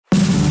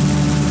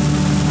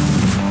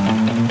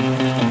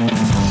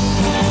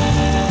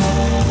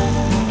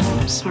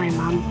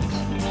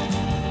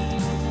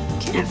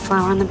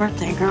flower on the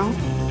birthday, girl.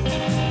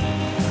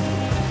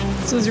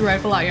 So is your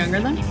wife a lot younger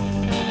then?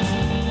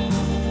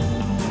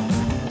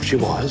 She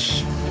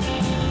was.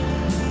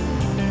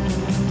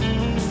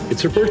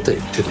 It's her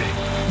birthday today.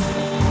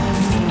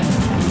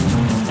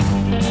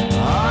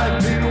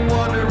 I've been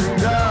wandering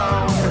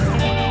down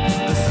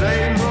the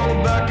same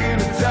road back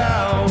into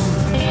town,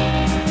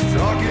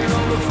 talking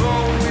on the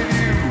phone with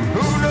you.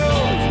 Who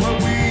knows what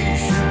we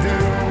should do?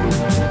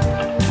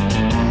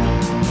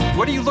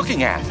 What are you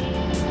looking at?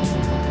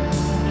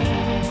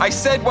 I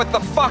said, what the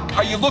fuck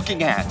are you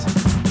looking at?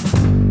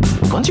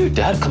 When's your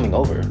dad coming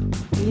over?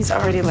 He's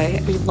already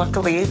late.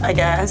 Luckily, I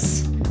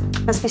guess.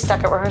 Must be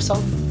stuck at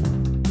rehearsal.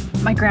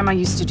 My grandma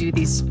used to do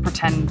these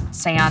pretend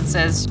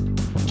seances,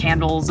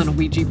 candles and a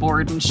Ouija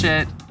board and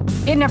shit.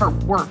 It never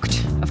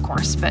worked, of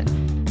course, but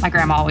my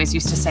grandma always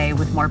used to say,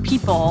 with more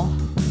people,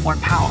 more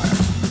power.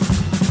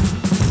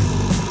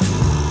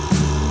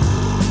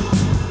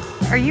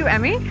 Are you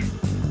Emmy?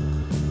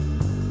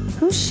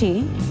 Who's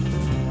she?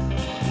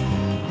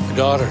 My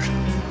daughter.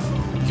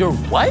 Your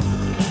what?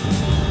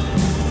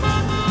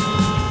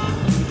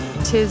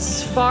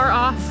 'Tis far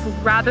off,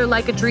 rather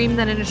like a dream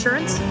than an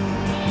assurance.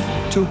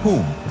 To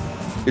whom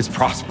is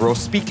Prospero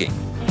speaking?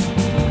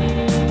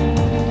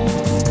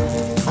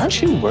 Aren't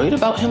you worried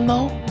about him,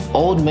 though?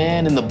 Old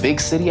man in the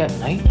big city at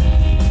night?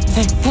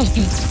 Hey,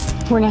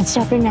 we're not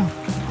stopping now.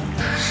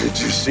 Did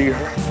you see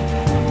her?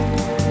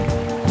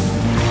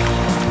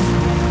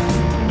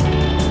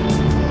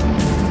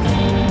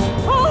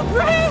 Oh,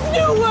 brave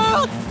new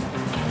world!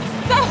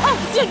 That has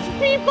such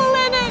people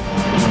in it!